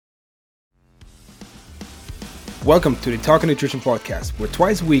Welcome to the Talking Nutrition Podcast, where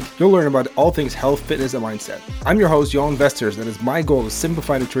twice a week you'll learn about all things health, fitness, and mindset. I'm your host, Johan Vesters, and it's my goal to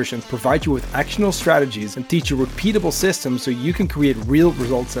simplify nutrition, provide you with actionable strategies, and teach you repeatable systems so you can create real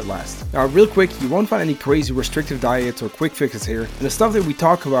results that last. Now, real quick, you won't find any crazy restrictive diets or quick fixes here, and the stuff that we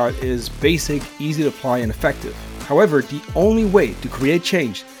talk about is basic, easy to apply, and effective. However, the only way to create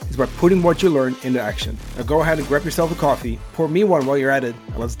change is by putting what you learn into action. Now go ahead and grab yourself a coffee, pour me one while you're at it,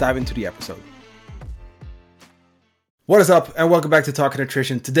 and let's dive into the episode. What is up, and welcome back to Talking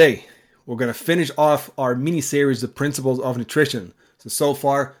Nutrition. Today, we're going to finish off our mini-series, The Principles of Nutrition. So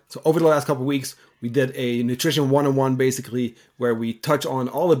far, over the last couple of weeks, we did a Nutrition 101 basically, where we touch on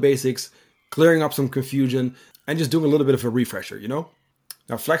all the basics, clearing up some confusion, and just doing a little bit of a refresher,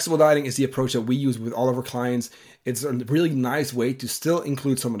 Now, flexible dieting is the approach that we use with all of our clients. It's a really nice way to still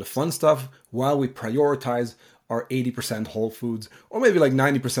include some of the fun stuff while we prioritize our 80% whole foods, or maybe like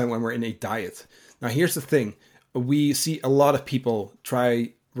 90% when we're in a diet. Now, here's the thing. We see a lot of people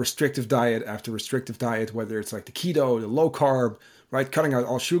try restrictive diet after restrictive diet, whether it's like the keto, the low carb, right? Cutting out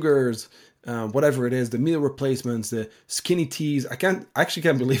all sugars, whatever it is, the meal replacements, the skinny teas. I actually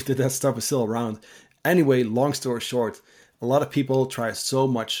can't believe that stuff is still around. Anyway, long story short, a lot of people try so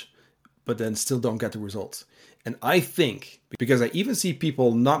much, but then still don't get the results. And I think, because I even see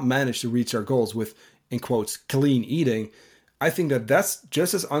people not manage to reach their goals with, in quotes, clean eating, I think that that's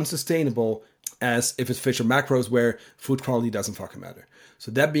just as unsustainable as if it's fish or macros where food quality doesn't fucking matter.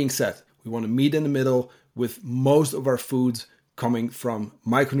 So that being said, we want to meet in the middle with most of our foods coming from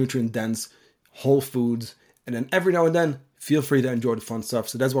micronutrient dense whole foods. And then every now and then, feel free to enjoy the fun stuff.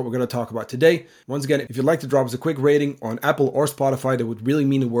 So that's what we're going to talk about today. Once again, if you'd like to drop us a quick rating on Apple or Spotify, that would really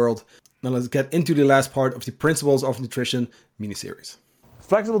mean the world. Now let's get into the last part of the Principles of Nutrition mini-series.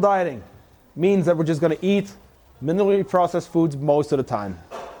 Flexible dieting means that we're just going to eat minimally processed foods most of the time.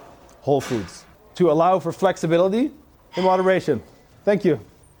 Whole foods. To allow for flexibility in moderation. Thank you.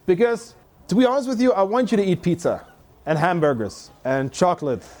 Because, to be honest with you, I want you to eat pizza and hamburgers and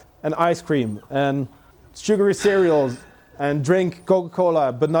chocolate and ice cream and sugary cereals and drink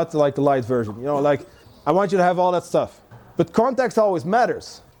Coca-Cola, but not like the light version. I want you to have all that stuff. But context always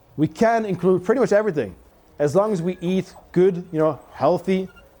matters. We can include pretty much everything as long as we eat good, healthy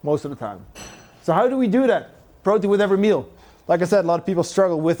most of the time. So how do we do that? Protein with every meal. Like I said, a lot of people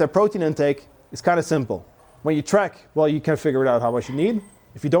struggle with their protein intake. It's kind of simple. When you track, you can figure it out how much you need.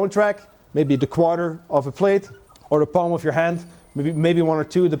 If you don't track, maybe the quarter of a plate or the palm of your hand, maybe one or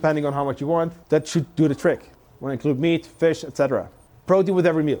two, depending on how much you want. That should do the trick. We want to include meat, fish, etc. Protein with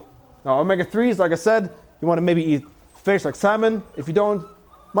every meal. Now, omega-3s, like I said, you want to maybe eat fish like salmon. If you don't,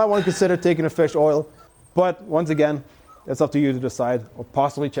 might want to consider taking a fish oil. But once again, it's up to you to decide, or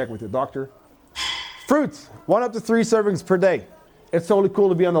possibly check with your doctor. Fruits, 1 up to 3 servings per day. It's totally cool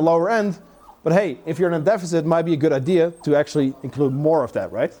to be on the lower end. But hey, if you're in a deficit, it might be a good idea to actually include more of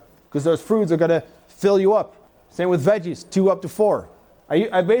that, right? Because those fruits are going to fill you up. Same with veggies, 2 up to 4.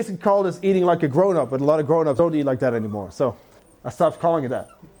 I basically call this eating like a grown-up, but a lot of grown-ups don't eat like that anymore. So I stopped calling it that.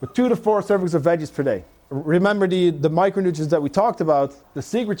 But 2 to 4 servings of veggies per day. Remember the micronutrients that we talked about. The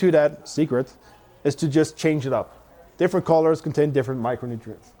secret to that, is to just change it up. Different colors contain different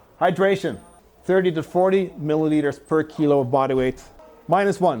micronutrients. Hydration, 30 to 40 milliliters per kilo of body weight,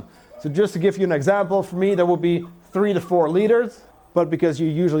 -1. So just to give you an example, for me, that would be 3 to 4 liters. But because you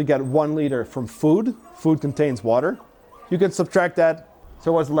usually get 1 liter from food contains water, you can subtract that.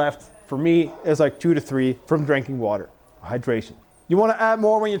 So what's left for me is like 2 to 3 from drinking water, hydration. You want to add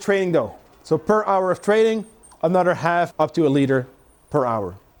more when you're training though. So per hour of training, another half up to a liter per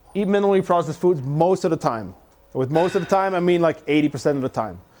hour. Eat minimally processed foods most of the time. With most of the time, I mean like 80% of the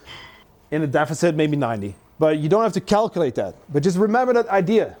time. In a deficit, maybe 90. But you don't have to calculate that. But just remember that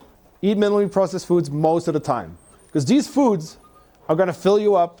idea. Eat minimally processed foods most of the time. Because these foods are going to fill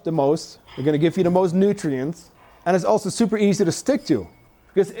you up the most. They're going to give you the most nutrients. And it's also super easy to stick to.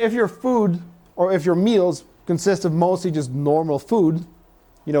 Because if your food or if your meals consist of mostly just normal food,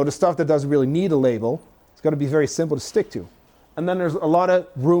 the stuff that doesn't really need a label, it's going to be very simple to stick to. And then there's a lot of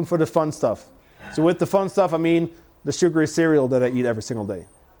room for the fun stuff. So with the fun stuff, I mean the sugary cereal that I eat every single day.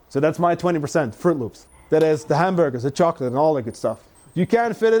 So that's my 20%, Fruit Loops. That is the hamburgers, the chocolate, and all that good stuff. You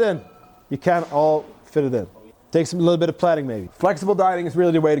can fit it in. You can't all fit it in. Takes a little bit of planning maybe. Flexible dieting is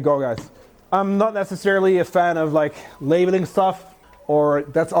really the way to go, guys. I'm not necessarily a fan of labeling stuff, or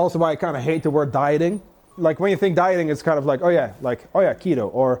that's also why I kind of hate the word dieting. When you think dieting, it's kind of keto,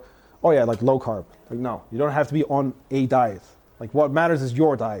 or low carb. No, you don't have to be on a diet. What matters is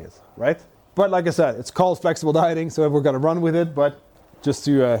your diet, right? But like I said, it's called flexible dieting, so we're going to run with it, but just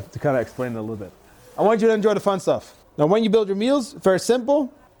to kind of explain it a little bit. I want you to enjoy the fun stuff. Now, when you build your meals, very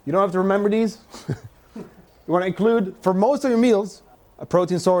simple. You don't have to remember these. You want to include, for most of your meals, a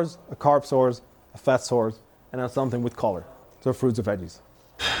protein source, a carb source, a fat source, and then something with color. So fruits or veggies.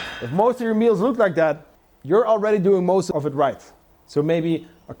 If most of your meals look like that, you're already doing most of it right. So maybe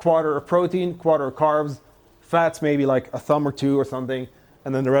a quarter of protein, quarter of carbs, fats maybe like a thumb or two or something,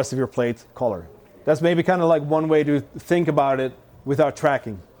 and then the rest of your plate, color. That's maybe kind of like one way to think about it without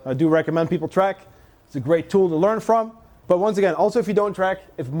tracking. I do recommend people track. It's a great tool to learn from. But once again, also if you don't track,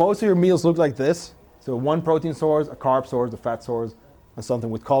 if most of your meals look like this, so one protein source, a carb source, a fat source, and something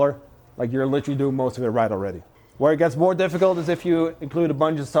with color, like you're literally doing most of it right already. Where it gets more difficult is if you include a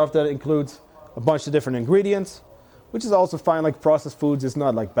bunch of stuff that includes a bunch of different ingredients, which is also fine, like processed foods is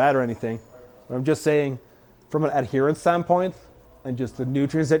not like bad or anything. But I'm just saying from an adherence standpoint and just the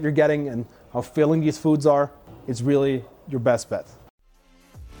nutrients that you're getting and how filling these foods are, it's really your best bet.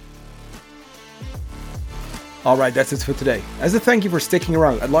 All right, that's it for today. As a thank you for sticking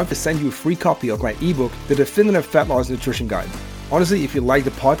around, I'd love to send you a free copy of my ebook, The Definitive Fat Loss Nutrition Guide. Honestly, if you like the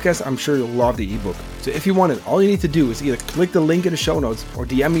podcast, I'm sure you'll love the ebook. So if you want it, all you need to do is either click the link in the show notes or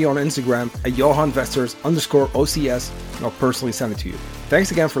DM me on Instagram at JohanVesters_OCS and I'll personally send it to you.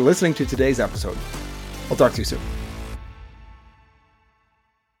 Thanks again for listening to today's episode. I'll talk to you soon.